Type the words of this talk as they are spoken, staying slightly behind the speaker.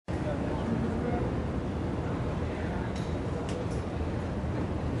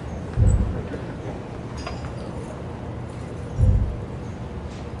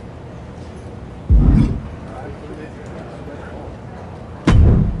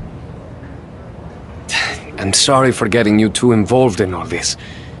I'm sorry for getting you too involved in all this.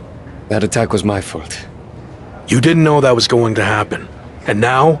 That attack was my fault. You didn't know that was going to happen. And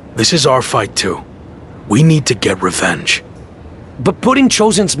now, this is our fight too. We need to get revenge. But putting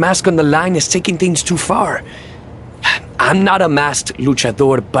Chosen's mask on the line is taking things too far. I'm not a masked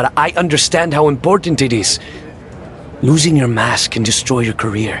luchador, but I understand how important it is. Losing your mask can destroy your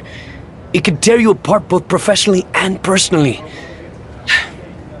career. It can tear you apart both professionally and personally.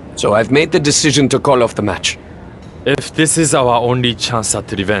 So I've made the decision to call off the match. If this is our only chance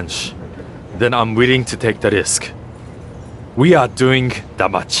at revenge, then I'm willing to take the risk. We are doing the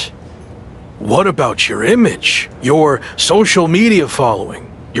match. What about your image? Your social media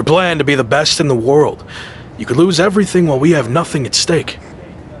following? Your plan to be the best in the world? You could lose everything while we have nothing at stake.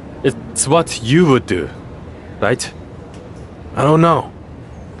 It's what you would do, right? I don't know.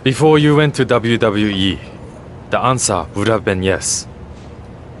 Before you went to WWE, the answer would have been yes.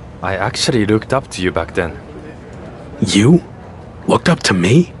 I actually looked up to you back then. You? Looked up to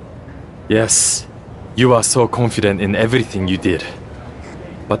me? Yes, you are so confident in everything you did.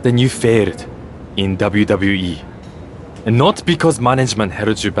 But then you failed in WWE. And not because management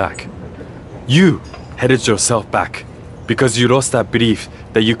held you back. You held yourself back because you lost that belief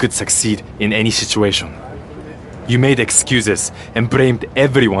that you could succeed in any situation. You made excuses and blamed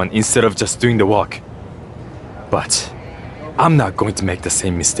everyone instead of just doing the work. But I'm not going to make the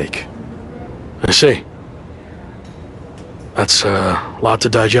same mistake. I see. That's a lot to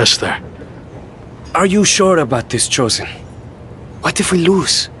digest there. Are you sure about this, Chosen? What if we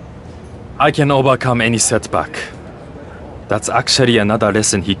lose? I can overcome any setback. That's actually another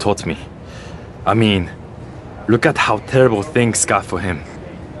lesson he taught me. I mean, look at how terrible things got for him.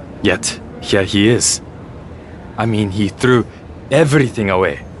 Yet, here he is. I mean, he threw everything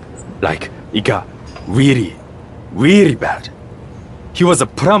away. Like, it got really, really bad. He was a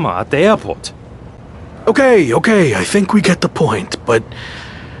plumber at the airport. Okay, I think we get the point, but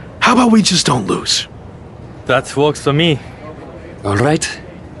how about we just don't lose? That works for me. All right.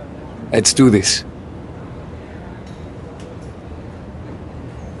 Let's do this.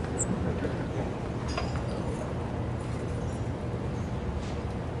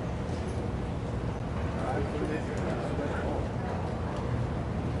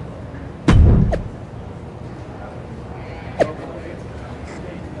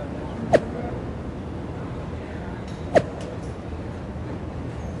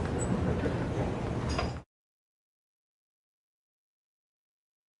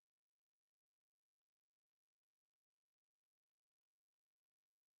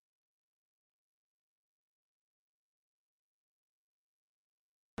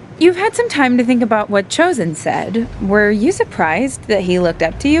 You've had some time to think about what Chosen said. Were you surprised that he looked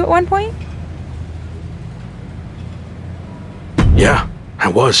up to you at one point? Yeah, I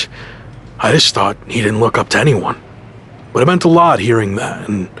was. I just thought he didn't look up to anyone. But it meant a lot hearing that,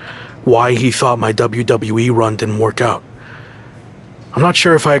 and why he thought my WWE run didn't work out. I'm not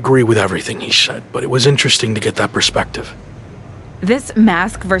sure if I agree with everything he said, but it was interesting to get that perspective. This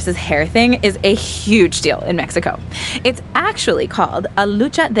mask versus hair thing is a huge deal in Mexico. It's actually called a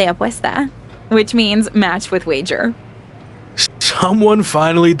lucha de apuesta, which means match with wager. Someone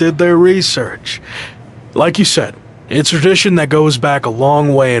finally did their research. Like you said, it's a tradition that goes back a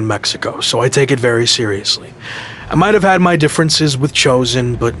long way in Mexico, so I take it very seriously. I might have had my differences with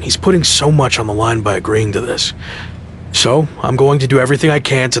Chosen, but he's putting so much on the line by agreeing to this. So, I'm going to do everything I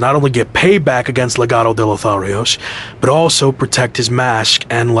can to not only get payback against Legado de Lotharios, but also protect his mask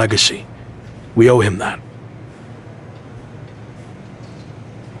and legacy. We owe him that.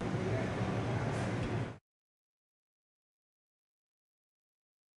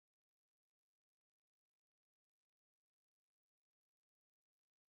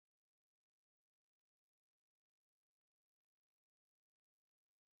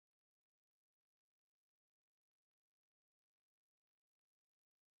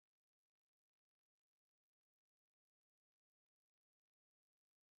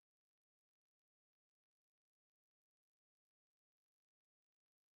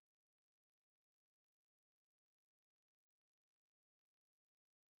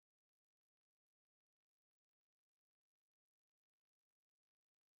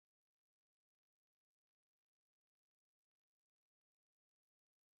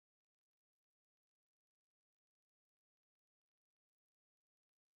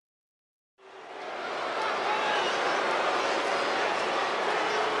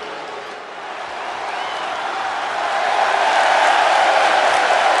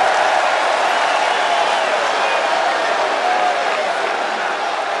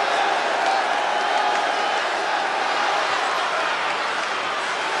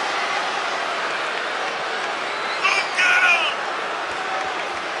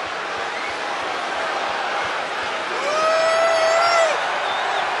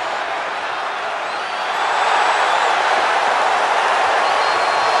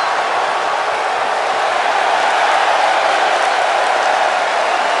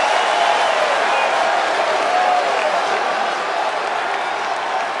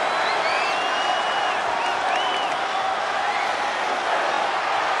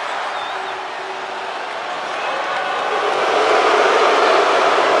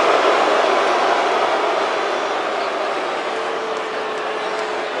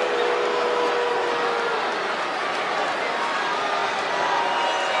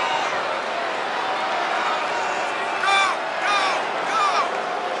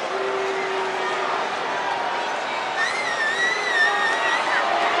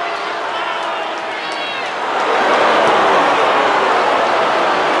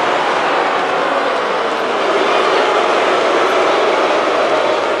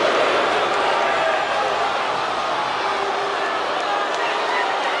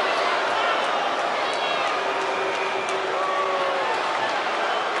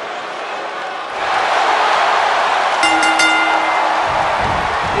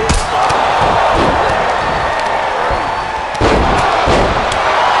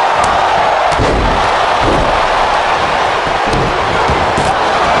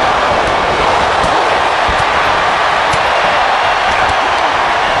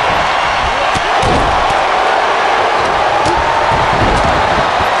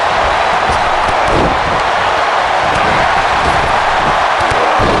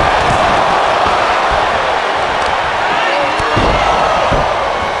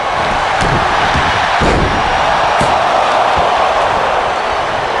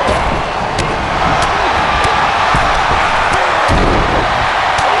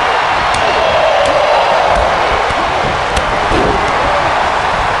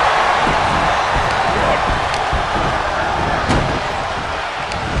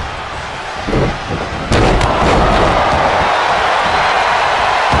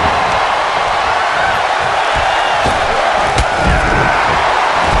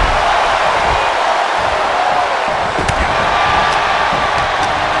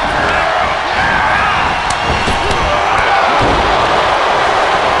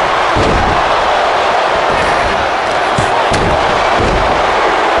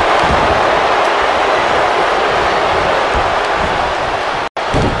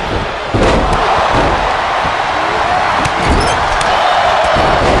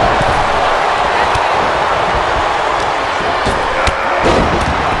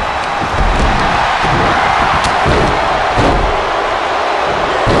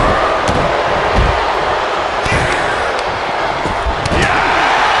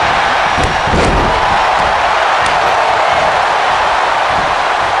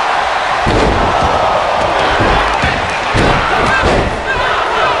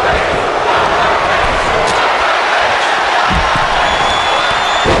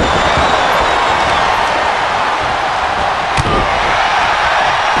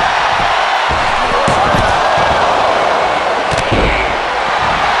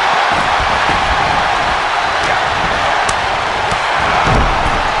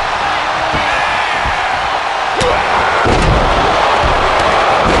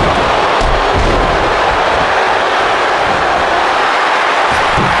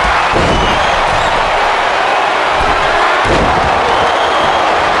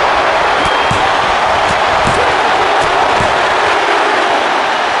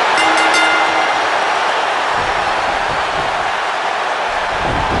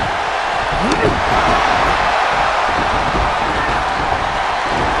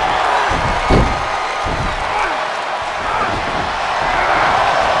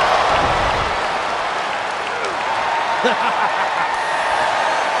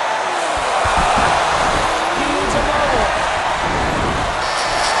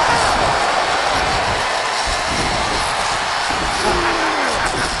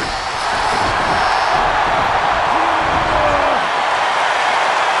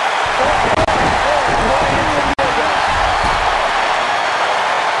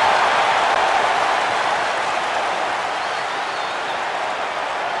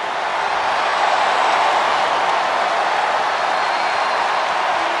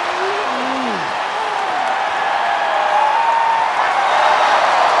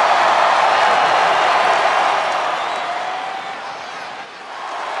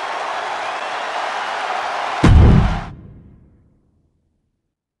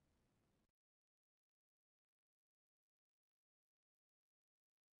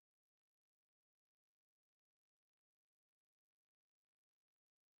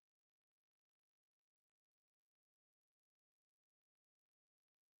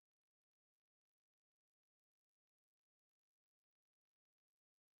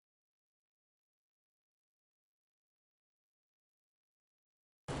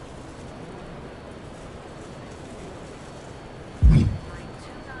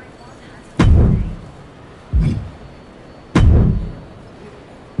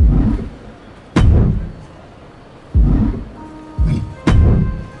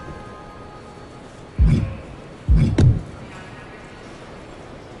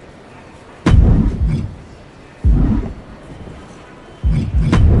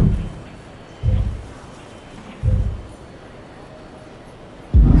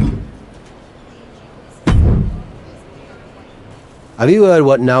 Have you heard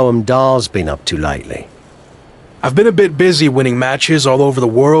what Noam Dar's been up to lately? I've been a bit busy winning matches all over the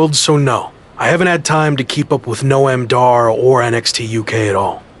world, so no. I haven't had time to keep up with Noam Dar or NXT UK at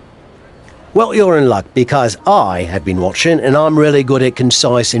all. Well, you're in luck, because I have been watching, and I'm really good at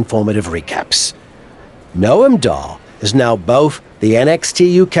concise, informative recaps. Noam Dar is now both the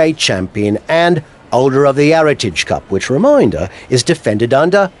NXT UK champion and holder of the Heritage Cup, which, reminder, is defended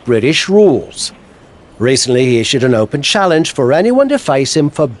under British rules. Recently, he issued an open challenge for anyone to face him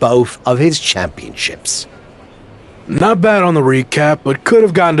for both of his championships. Not bad on the recap, but could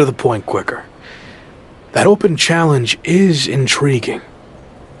have gotten to the point quicker. That open challenge is intriguing.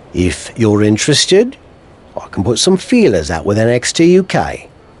 If you're interested, I can put some feelers out with NXT UK.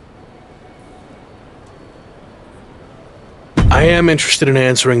 I am interested in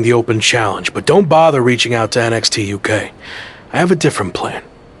answering the open challenge, but don't bother reaching out to NXT UK. I have a different plan.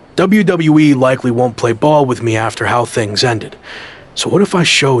 WWE likely won't play ball with me after how things ended. So what if I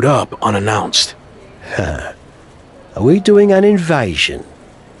showed up unannounced? Are we doing an invasion?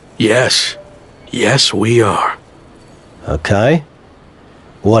 Yes. Yes, we are. Okay.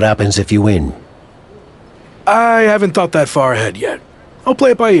 What happens if you win? I haven't thought that far ahead yet. I'll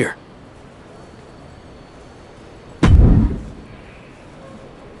play it by ear.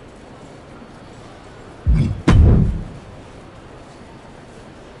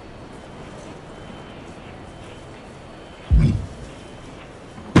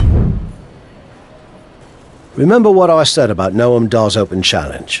 Remember what I said about Noam Dar's open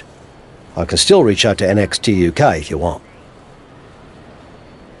challenge? I can still reach out to NXT UK if you want.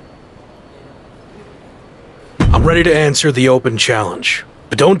 I'm ready to answer the open challenge,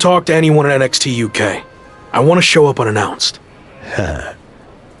 but don't talk to anyone at NXT UK. I want to show up unannounced. Are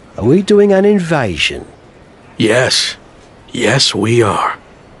we doing an invasion? Yes. Yes, we are.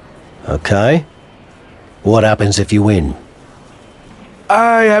 Okay. What happens if you win?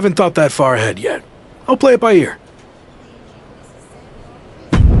 I haven't thought that far ahead yet. I'll play it by ear.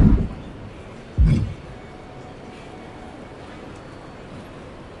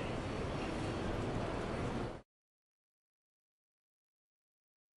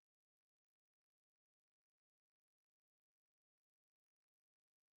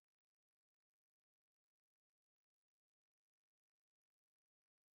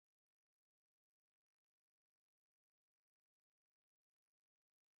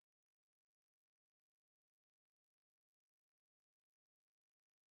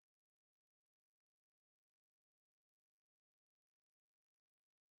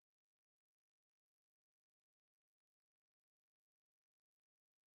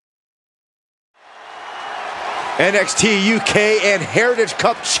 NXT UK and Heritage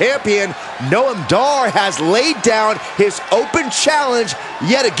Cup champion Noam Dar has laid down his open challenge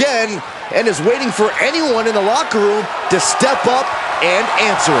yet again and is waiting for anyone in the locker room to step up and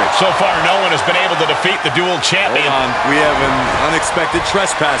answer it. So far, no one has been able to defeat the dual champion. Hold on, we have an unexpected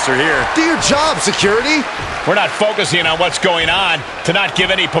trespasser here. Do your job, security. We're not focusing on what's going on to not give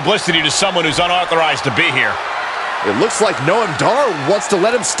any publicity to someone who's unauthorized to be here. It looks like Noam Dar wants to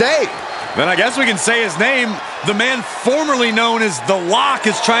let him stay. Then I guess we can say his name. The man formerly known as The Lock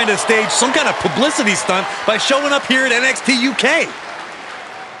is trying to stage some kind of publicity stunt by showing up here at NXT UK.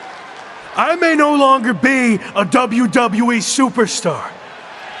 I may no longer be a WWE superstar,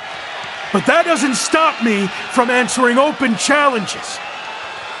 but that doesn't stop me from answering open challenges.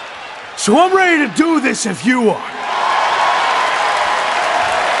 So I'm ready to do this if you are.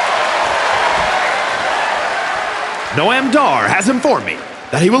 Noam Dar has informed me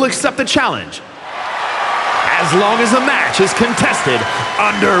that he will accept the challenge as long as the match is contested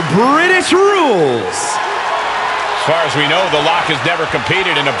under British rules. As far as we know, The Lock has never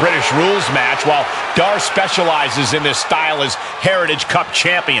competed in a British rules match, while Dar specializes in this style as Heritage Cup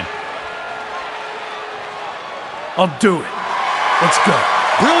champion. I'll do it. Let's go.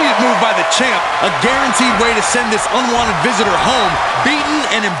 Brilliant move by the champ. A guaranteed way to send this unwanted visitor home, beaten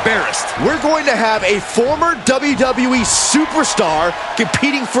and embarrassed. We're going to have a former WWE superstar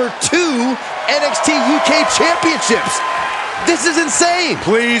competing for 2 NXT UK championships. This is insane.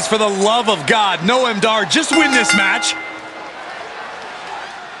 Please, for the love of God, Noam Dar, just win this match.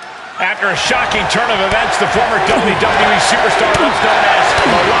 After a shocking turn of events, the former WWE superstar once known as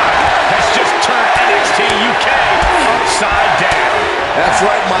The Lock has just turned NXT UK upside down. That's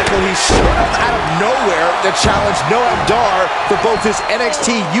right, Michael. He showed up out of nowhere to challenge Noam Dar for both his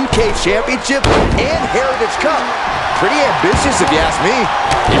NXT UK Championship and Heritage Cup. Pretty ambitious, if you ask me.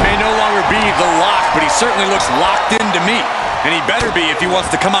 He may no longer be The Lock, but he certainly looks locked in to me. And he better be if he wants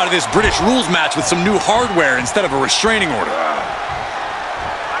to come out of this British rules match with some new hardware instead of a restraining order. All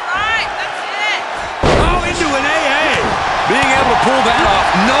right, that's it. Oh, into an AA. Being able to pull that off,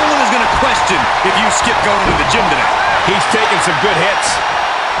 no one is going to question if you skip going to the gym today. He's taking some good hits.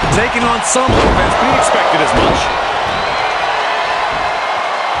 Taking on some offense, but he expected as much.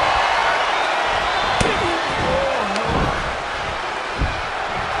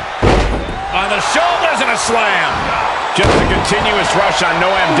 On the shoulders and a slam. Just a continuous rush on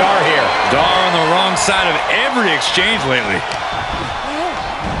Noam Dar here. Dar on the wrong side of every exchange lately.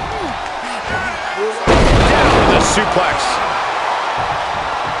 Down to the suplex.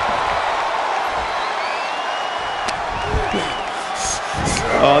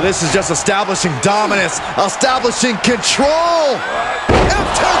 Oh, this is just establishing dominance, establishing control.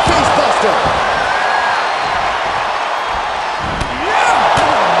 F10 face buster.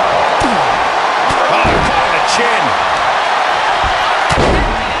 Oh, caught in the chin.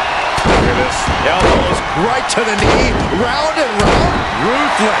 Look at this. Elbows Right to the knee, round and round.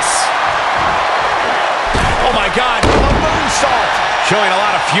 Ruthless. Oh my God, a moonsault. Showing a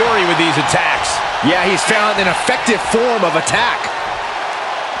lot of fury with these attacks. Yeah, he's found an effective form of attack.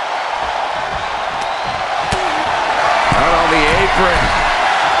 Out on the apron.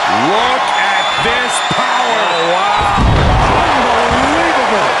 Look at this power. Oh, wow.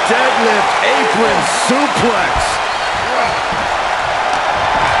 Unbelievable. Deadlift apron suplex.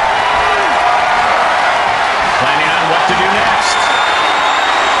 Planning on what to do next.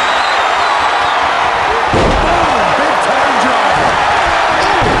 Big time driver.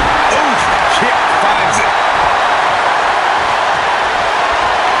 Oof, kick finds it.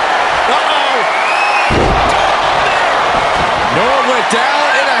 Uh-oh. Noah went down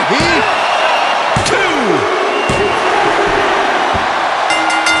in a heap. 2.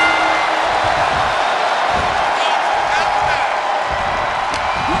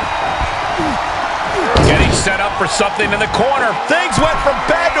 Getting set up for something in the corner. Things went from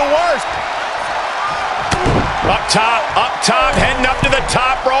bad to worse. Up top, heading up to the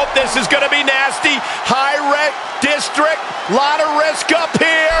top rope. This is going to be nasty. High rec district. Lot of risk up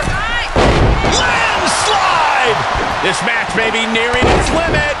here. Landslide! This match may be nearing its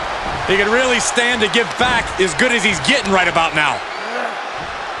limit. He can really stand to give back as good as he's getting right about now.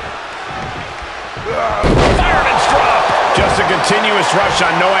 Fireman's drop. Just a continuous rush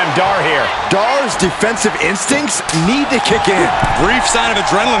on Noam Dar here. Dar's defensive instincts need to kick in. Brief sign of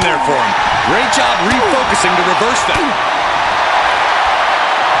adrenaline there for him. Great job refocusing to reverse that.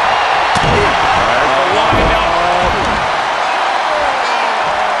 Lined up.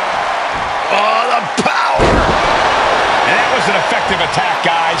 Oh, the power. And that was an effective attack,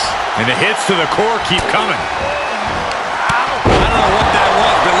 guys. And the hits to the core keep coming. I don't know what that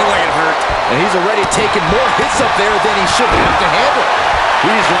was, but it looked like it hurt. And he's already taken more hits up there than he should have to handle.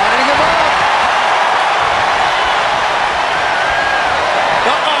 He's lining him up.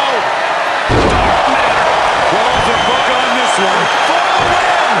 Uh-oh. Close the book on this one. For the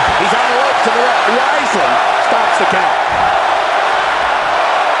win. He's on the rope to the right. Wisely stops the count.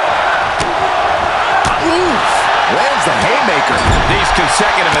 Oof. Lands the haymaker. These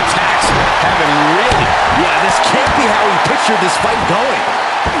consecutive attacks haven't really... Yeah, this can't be how he pictured this fight going.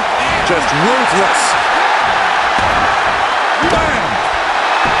 Just ruthless. Bam!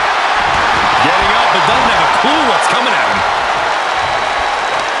 Getting up, but doesn't have a clue what's coming at him.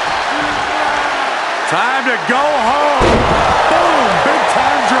 Time to go home. Boom! Big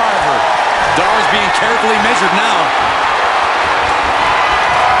time driver. Dar's being carefully measured now.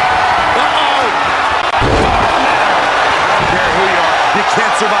 Uh-oh. I don't care who you are. You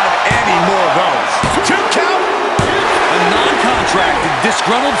can't survive any more of those. 2 count. A non-contracted,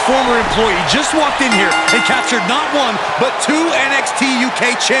 disgruntled former employee just walked in here and captured not 1, but 2 NXT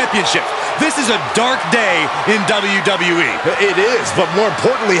UK championships. This is a dark day in WWE. It is, but more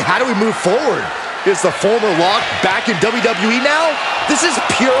importantly, how do we move forward? Is the former Lock back in WWE now? This is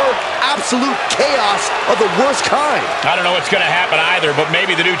pure, absolute chaos of the worst kind. I don't know what's going to happen either, but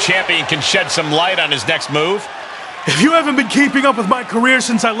maybe the new champion can shed some light on his next move. If you haven't been keeping up with my career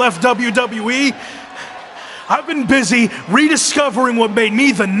since I left WWE, I've been busy rediscovering what made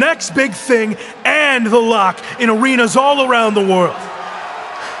me the next big thing and the Lock in arenas all around the world.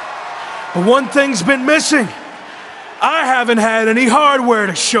 But one thing's been missing. I haven't had any hardware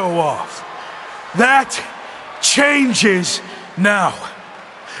to show off. That changes now.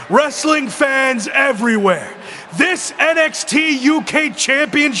 Wrestling fans everywhere, this NXT UK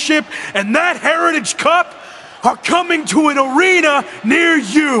Championship and that Heritage Cup are coming to an arena near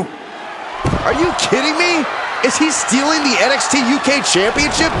you. Are you kidding me? Is he stealing the NXT UK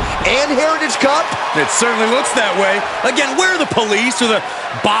Championship and Heritage Cup? It certainly looks that way. Again, where are the police or the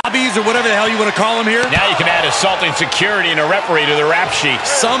bobbies or whatever the hell you want to call them here? Now you can add assaulting security and a referee to the rap sheet.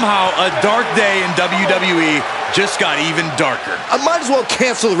 Somehow, a dark day in WWE just got even darker. I might as well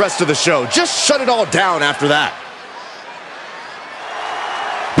cancel the rest of the show. Just shut it all down after that.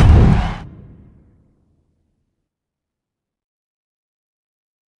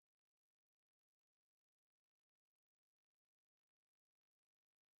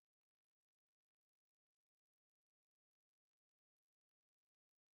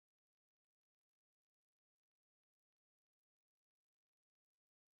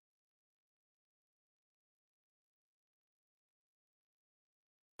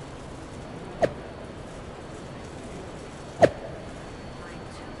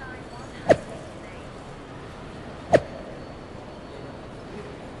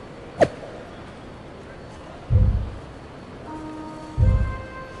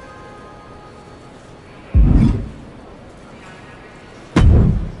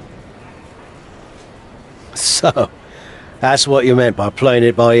 So, that's what you meant by playing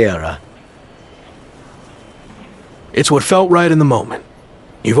it by ear, huh? It's what felt right in the moment.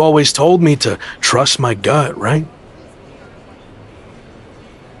 You've always told me to trust my gut, right?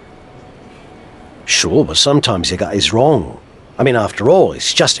 Sure, but sometimes your gut is wrong. I mean, after all,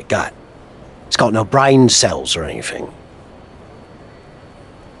 it's just a gut. It's got no brain cells or anything.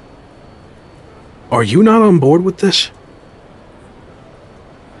 Are you not on board with this?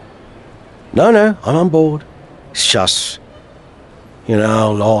 No, I'm on board. It's just, you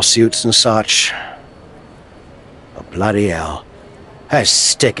know, lawsuits and such. Oh, bloody hell. Let's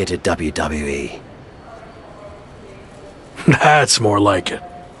stick it to WWE. That's more like it.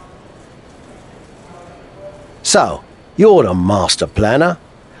 So, you're the master planner.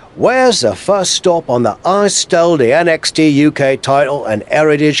 Where's the first stop on the I stole the NXT UK title and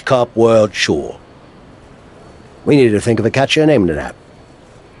Heritage Cup World Tour? We need to think of a catchier name to that.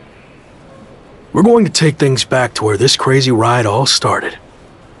 We're going to take things back to where this crazy ride all started.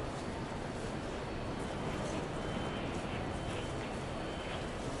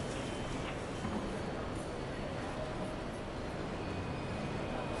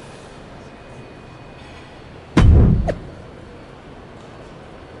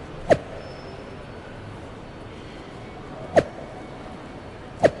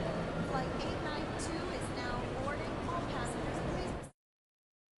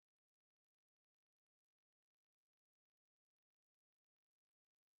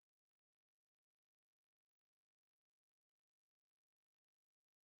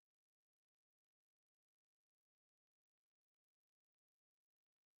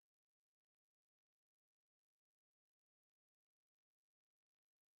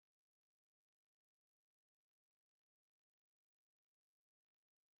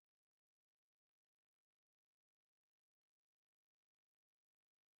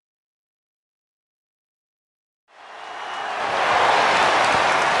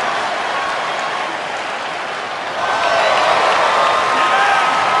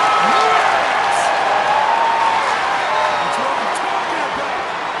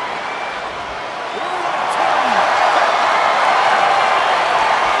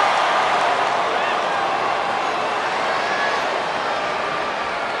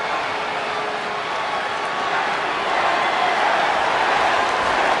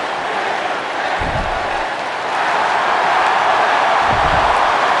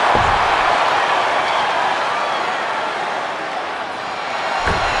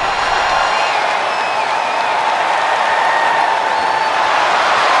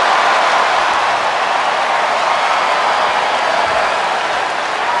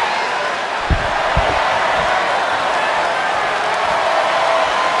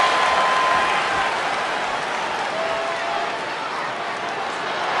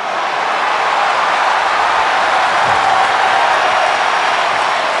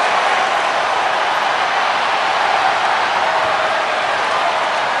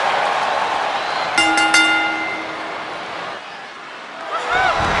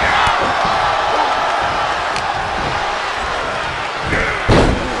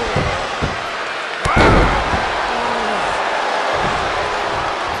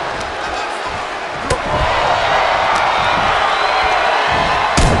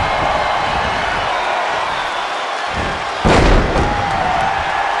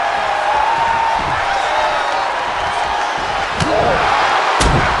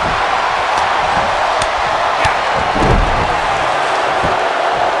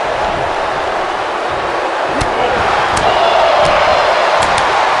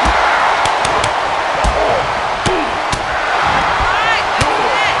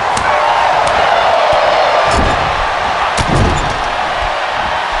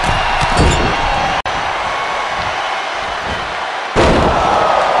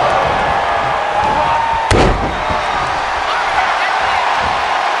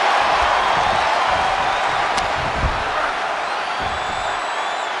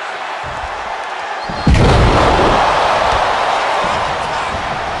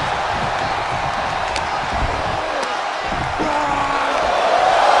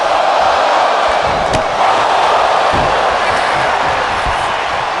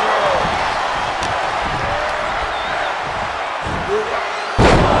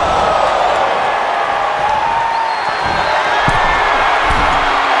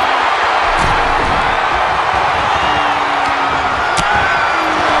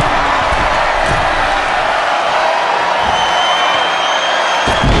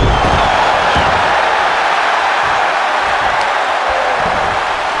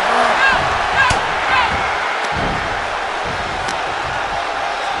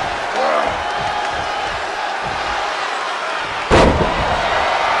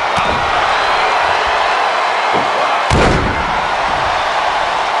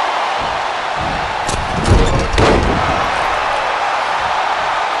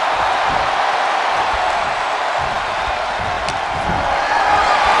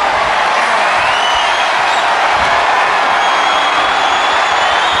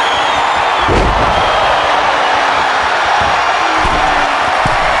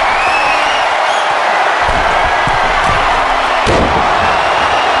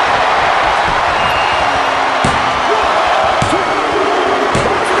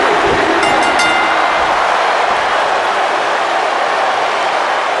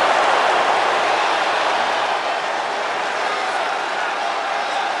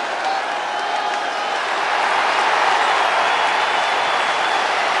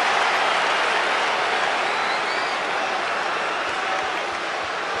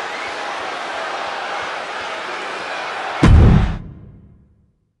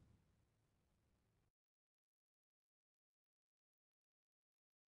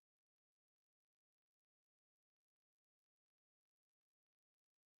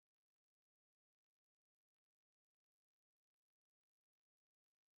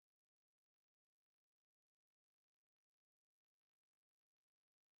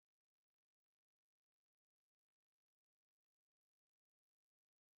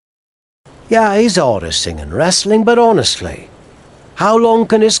 Yeah, he's hardest thing in wrestling, but honestly, how long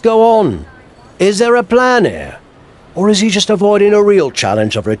can this go on? Is there a plan here? Or is he just avoiding a real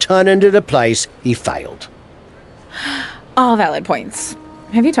challenge of returning to the place he failed? All valid points.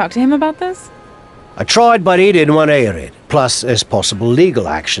 Have you talked to him about this? I tried, but he didn't want to hear it. Plus, there's possible legal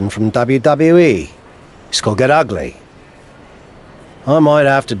action from WWE. This could get ugly. I might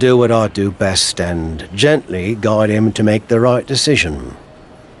have to do what I do best and gently guide him to make the right decision.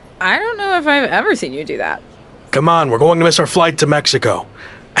 I don't know if I've ever seen you do that. Come on, we're going to miss our flight to Mexico.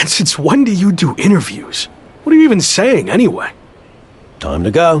 And since when do you do interviews? What are you even saying, anyway? Time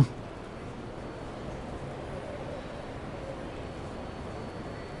to go.